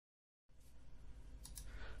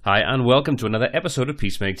Hi and welcome to another episode of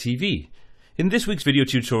Peacemake TV. In this week's video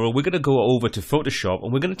tutorial we're going to go over to Photoshop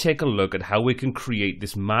and we're going to take a look at how we can create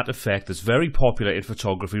this matte effect that's very popular in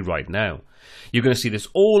photography right now. You're going to see this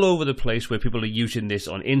all over the place where people are using this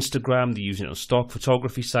on Instagram, they're using it on stock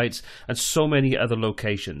photography sites and so many other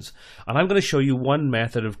locations. And I'm going to show you one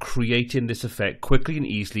method of creating this effect quickly and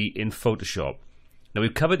easily in Photoshop. Now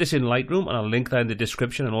we've covered this in Lightroom and I'll link that in the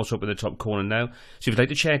description and also up in the top corner now. So if you'd like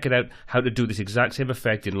to check it out, how to do this exact same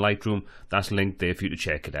effect in Lightroom, that's linked there for you to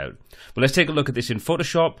check it out. But let's take a look at this in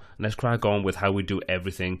Photoshop and let's crack on with how we do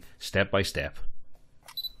everything step by step.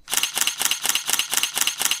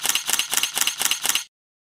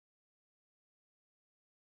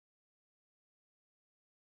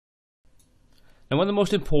 Now one of the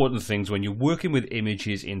most important things when you're working with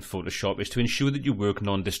images in Photoshop is to ensure that you work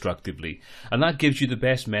non-destructively, and that gives you the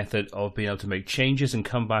best method of being able to make changes and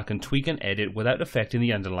come back and tweak and edit without affecting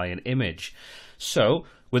the underlying image. So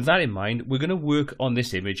with that in mind, we're going to work on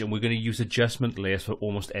this image and we're going to use adjustment layers for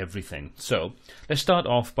almost everything. So let's start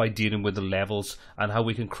off by dealing with the levels and how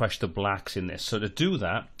we can crush the blacks in this. So to do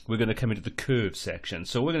that, we're going to come into the curve section.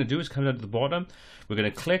 So what we're going to do is come down to the bottom, we're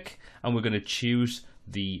going to click and we're going to choose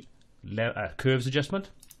the curves adjustment.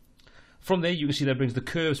 From there you can see that brings the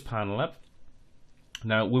curves panel up.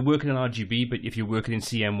 Now we're working in RGB, but if you're working in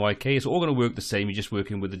CMYK it's all going to work the same, you're just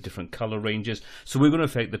working with the different color ranges. So we're going to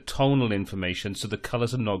affect the tonal information, so the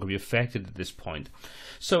colors are not going to be affected at this point.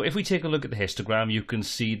 So if we take a look at the histogram, you can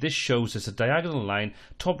see this shows us a diagonal line.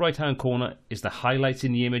 Top right hand corner is the highlights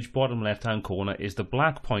in the image, bottom left hand corner is the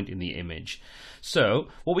black point in the image. So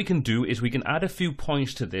what we can do is we can add a few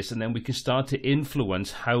points to this and then we can start to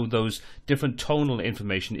influence how those different tonal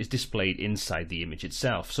information is displayed inside the image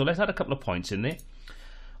itself. So let's add a couple of points in there.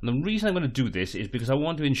 And the reason I'm going to do this is because I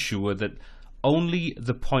want to ensure that only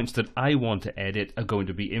the points that I want to edit are going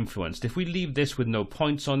to be influenced. If we leave this with no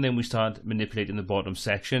points on, then we start manipulating the bottom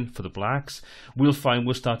section for the blacks, we'll find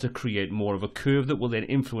we'll start to create more of a curve that will then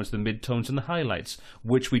influence the midtones and the highlights,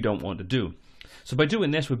 which we don't want to do. So by doing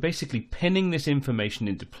this, we're basically pinning this information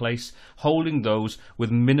into place, holding those with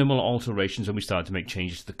minimal alterations when we start to make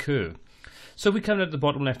changes to the curve. So if we come down to the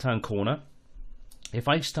bottom left hand corner, if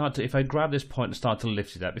I grab this point and start to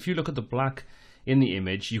lift it up, if you look at the black in the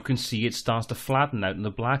image, you can see it starts to flatten out and the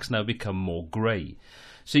blacks now become more grey.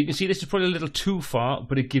 So you can see this is probably a little too far,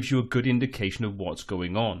 but it gives you a good indication of what's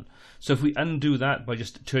going on. So if we undo that by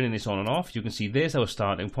just turning this on and off, you can see there's our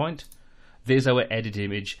starting point. There's our edit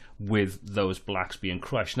image with those blacks being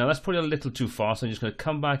crushed. Now that's probably a little too far, so I'm just going to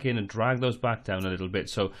come back in and drag those back down a little bit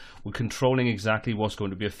so we're controlling exactly what's going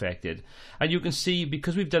to be affected. And you can see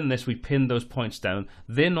because we've done this, we pinned those points down,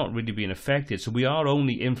 they're not really being affected, so we are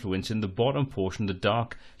only influencing the bottom portion, the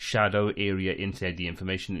dark shadow area inside the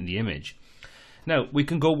information in the image. Now we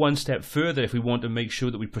can go one step further if we want to make sure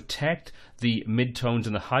that we protect the midtones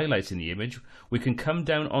and the highlights in the image. We can come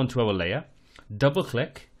down onto our layer, double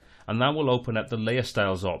click, and that will open up the layer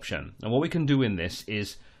styles option. And what we can do in this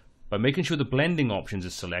is by making sure the blending options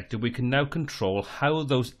is selected, we can now control how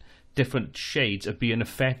those different shades are being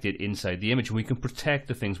affected inside the image, and we can protect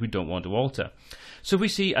the things we don't want to alter. So if we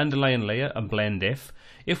see underlying layer and blend if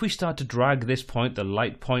we start to drag this point, the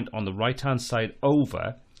light point on the right hand side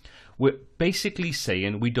over, we're basically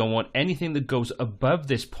saying we don't want anything that goes above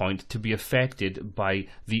this point to be affected by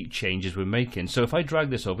the changes we're making. So if I drag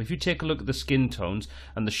this over, if you take a look at the skin tones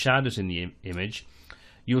and the shadows in the image,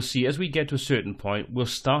 you'll see as we get to a certain point, we'll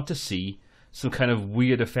start to see some kind of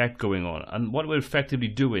weird effect going on. And what we're effectively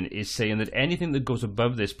doing is saying that anything that goes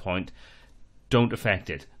above this point, don't affect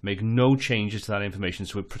it. Make no changes to that information.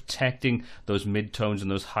 So we're protecting those midtones and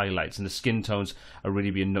those highlights, and the skin tones are really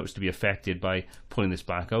being noticed to be affected by pulling this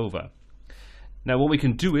back over. Now what we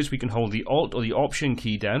can do is we can hold the Alt or the Option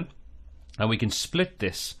key down and we can split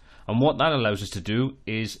this, and what that allows us to do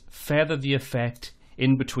is feather the effect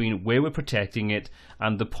in between where we're protecting it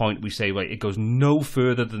and the point we say, right, it goes no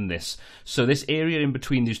further than this. So this area in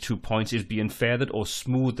between these 2 points is being feathered or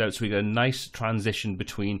smoothed out, so we get a nice transition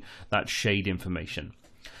between that shade information.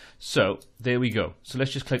 So there we go. So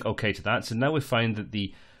let's just click OK to that. So now we find that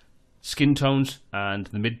the skin tones and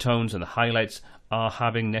the midtones and the highlights are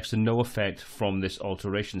having next to no effect from this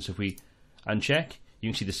alteration. So if we uncheck, you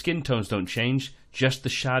can see the skin tones don't change, just the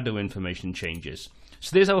shadow information changes.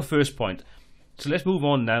 So there's our first point. So let's move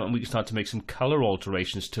on now and we can start to make some color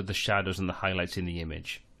alterations to the shadows and the highlights in the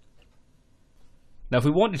image. Now if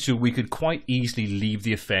we wanted to, we could quite easily leave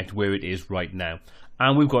the effect where it is right now.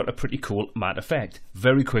 And we've got a pretty cool matte effect.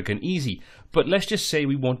 Very quick and easy. But let's just say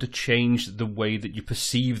we want to change the way that you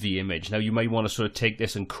perceive the image. Now you may want to sort of take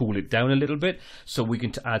this and cool it down a little bit, so we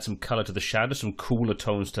can add some color to the shadow, some cooler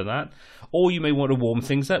tones to that. Or you may want to warm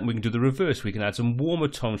things up, and we can do the reverse. We can add some warmer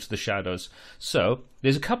tones to the shadows. So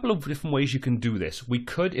there's a couple of different ways you can do this. We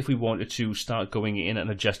could, if we wanted to, start going in and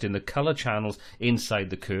adjusting the color channels inside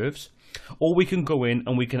the curves. Or we can go in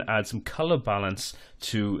and we can add some color balance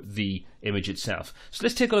to the image itself. So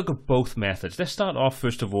let's take a look at both methods. Let's start off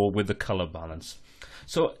first of all with the color balance.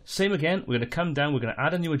 So same again, we're going to come down, we're going to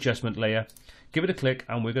add a new adjustment layer, give it a click,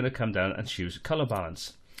 and we're going to come down and choose color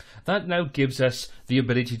balance. That now gives us the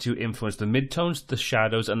ability to influence the midtones, the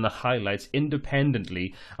shadows, and the highlights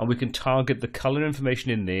independently, and we can target the color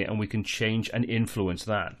information in there and we can change and influence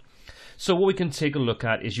that. So what we can take a look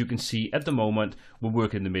at is, you can see at the moment we're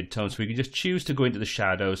working in the midtones, so we can just choose to go into the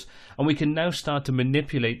shadows, and we can now start to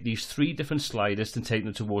manipulate these 3 different sliders to take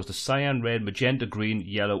them towards the cyan, red, magenta, green,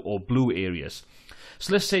 yellow or blue areas.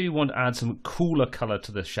 So let's say we want to add some cooler color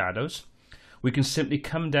to the shadows. We can simply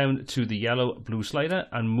come down to the yellow blue slider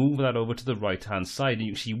and move that over to the right hand side, and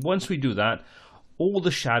you can see once we do that, all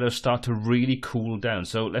the shadows start to really cool down.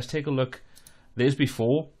 So let's take a look. There's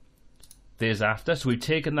before, there's after. So we've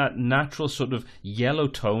taken that natural sort of yellow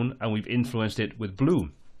tone and we've influenced it with blue.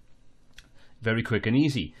 Very quick and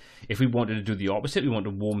easy. If we wanted to do the opposite, we want to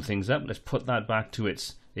warm things up, let's put that back to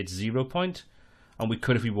its 0 point. And we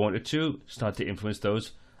could, if we wanted to, start to influence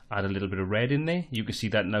those, add a little bit of red in there. You can see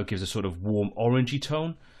that now gives a sort of warm orangey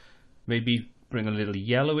tone. Maybe bring a little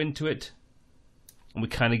yellow into it, and we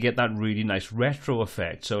kind of get that really nice retro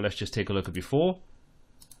effect. So let's just take a look at before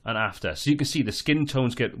and after. So you can see the skin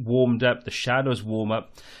tones get warmed up, the shadows warm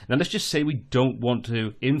up. Now let's just say we don't want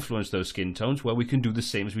to influence those skin tones. Well, we can do the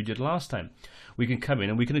same as we did last time. We can come in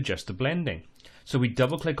and we can adjust the blending. So we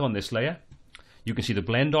double click on this layer. You can see the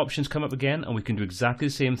blend options come up again, and we can do exactly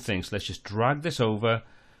the same thing. So let's just drag this over,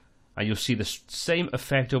 and you'll see the same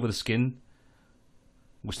effect over the skin.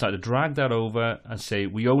 We'll start to drag that over and say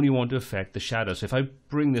we only want to affect the shadow. So if I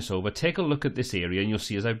bring this over, take a look at this area, and you'll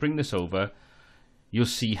see as I bring this over, you'll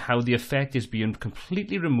see how the effect is being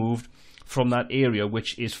completely removed from that area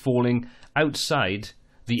which is falling outside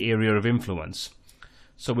the area of influence.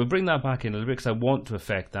 So we'll bring that back in a little bit because I want to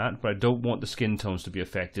affect that, but I don't want the skin tones to be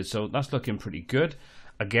affected. So that's looking pretty good.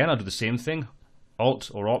 Again, I'll do the same thing,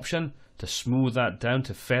 Alt or Option, to smooth that down,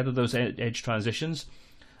 to feather those edge transitions,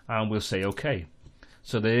 and we'll say OK.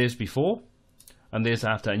 So there's before and there's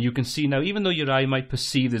after, and you can see now, even though your eye might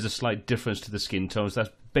perceive there's a slight difference to the skin tones,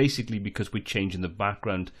 that's basically because we're changing the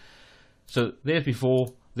background. So there's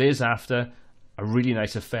before, there's after, a really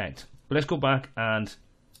nice effect. But let's go back and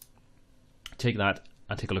take that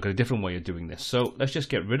and take a look at a different way of doing this. So let's just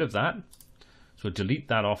get rid of that. So delete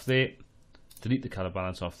that off there, delete the color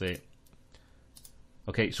balance off there.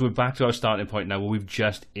 Okay, so we're back to our starting point now, where we've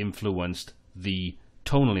just influenced the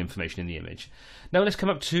tonal information in the image. Now let's come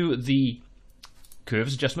up to the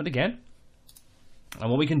curves adjustment again. And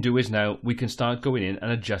what we can do is now we can start going in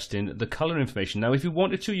and adjusting the color information. Now if you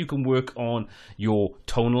wanted to, you can work on your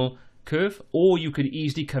tonal curve, or you could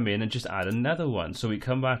easily come in and just add another one. So we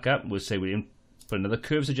come back up, we'll say we put another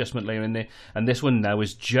curves adjustment layer in there, and this one now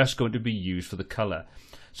is just going to be used for the color.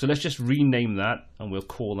 So let's just rename that, and we'll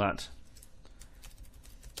call that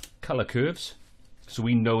color curves. So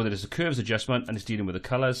we know that it's a curves adjustment and it's dealing with the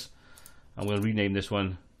colors, and we'll rename this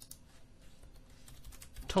one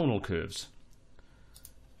tonal curves,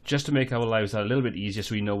 just to make our lives a little bit easier,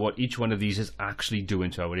 so we know what each one of these is actually doing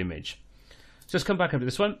to our image. So let's come back up to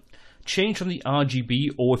this one, change from the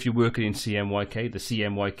RGB, or if you're working in CMYK, the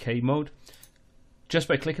CMYK mode, just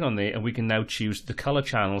by clicking on there, and we can now choose the color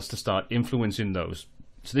channels to start influencing those.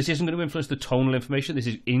 So this isn't going to influence the tonal information, this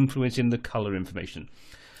is influencing the color information.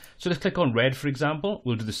 So let's click on red, for example.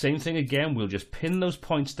 We'll do the same thing again. We'll just pin those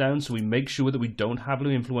points down so we make sure that we don't have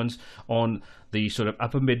no influence on the sort of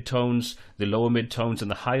upper mid-tones, the lower mid-tones,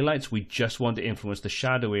 and the highlights. We just want to influence the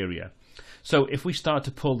shadow area. So if we start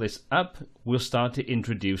to pull this up, we'll start to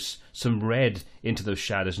introduce some red into those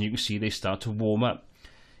shadows, and you can see they start to warm up.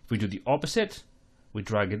 If we do the opposite, we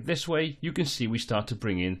drag it this way, you can see we start to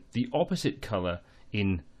bring in the opposite color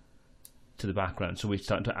in to the background. So we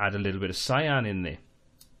start to add a little bit of cyan in there.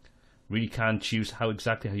 Really can choose how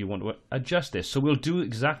you want to adjust this. So we'll do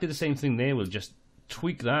exactly the same thing there. We'll just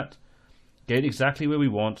tweak that, get it exactly where we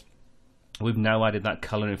want, We've now added that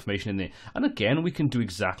color information in there. And again, we can do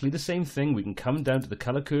exactly the same thing. We can come down to the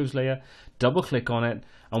color curves layer, double click on it,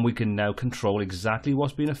 and we can now control exactly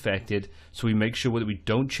what's being affected. So we make sure that we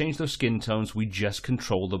don't change those skin tones, we just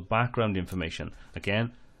control the background information.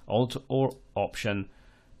 Again, Alt or Option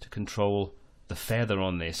to control the feather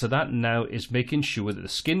on there. So that now is making sure that the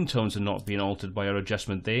skin tones are not being altered by our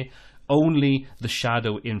adjustment there. Only the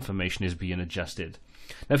shadow information is being adjusted.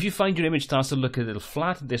 Now if you find your image starts to look a little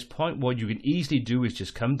flat at this point, what you can easily do is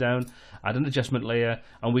just come down, add an adjustment layer,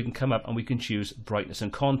 and we can come up and we can choose brightness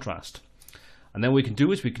and contrast. And then what we can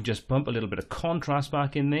do is we can just bump a little bit of contrast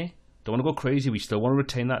back in there. Don't want to go crazy, we still want to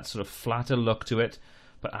retain that sort of flatter look to it,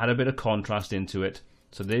 but add a bit of contrast into it.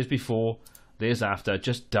 So there's before, there's after,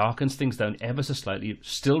 just darkens things down ever so slightly,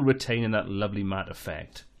 still retaining that lovely matte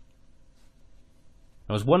effect.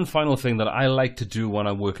 Now, there's one final thing that I like to do when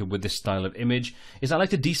I'm working with this style of image, is I like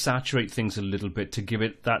to desaturate things a little bit to give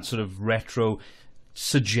it that sort of retro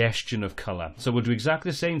suggestion of color. So we'll do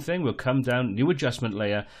exactly the same thing. We'll come down, new adjustment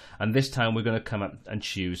layer, and this time we're going to come up and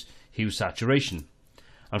choose Hue Saturation.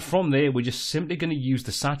 And from there, we're just simply going to use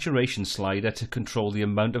the saturation slider to control the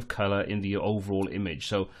amount of color in the overall image.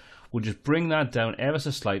 So we'll just bring that down ever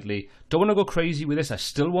so slightly. Don't want to go crazy with this. I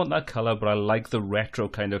still want that color, but I like the retro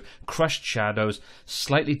kind of crushed shadows,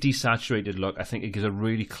 slightly desaturated look. I think it gives a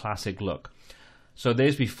really classic look. So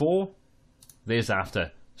there's before, there's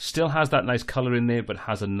after. Still has that nice color in there, but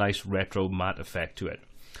has a nice retro matte effect to it.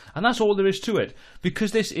 And that's all there is to it.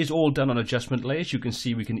 Because this is all done on adjustment layers, you can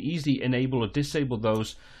see we can easily enable or disable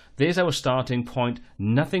those. There's our starting point,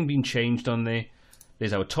 nothing being changed on there.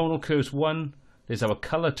 There's our tonal curves 1. There's our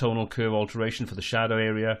color tonal curve alteration for the shadow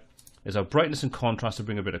area. There's our brightness and contrast to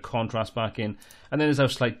bring a bit of contrast back in. And then there's our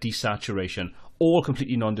slight desaturation, all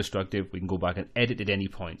completely non-destructive. We can go back and edit at any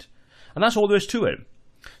point. And that's all there is to it.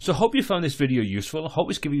 So I hope you found this video useful. I hope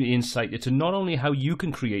it's given you insight into not only how you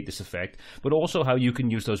can create this effect, but also how you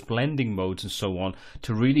can use those blending modes and so on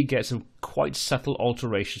to really get some quite subtle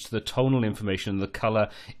alterations to the tonal information and the color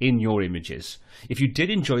in your images. If you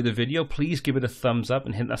did enjoy the video, please give it a thumbs up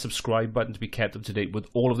and hit that subscribe button to be kept up to date with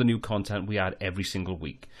all of the new content we add every single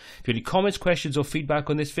week. If you have any comments, questions or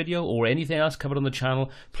feedback on this video or anything else covered on the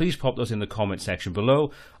channel, please pop those in the comment section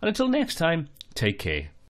below. And until next time, take care.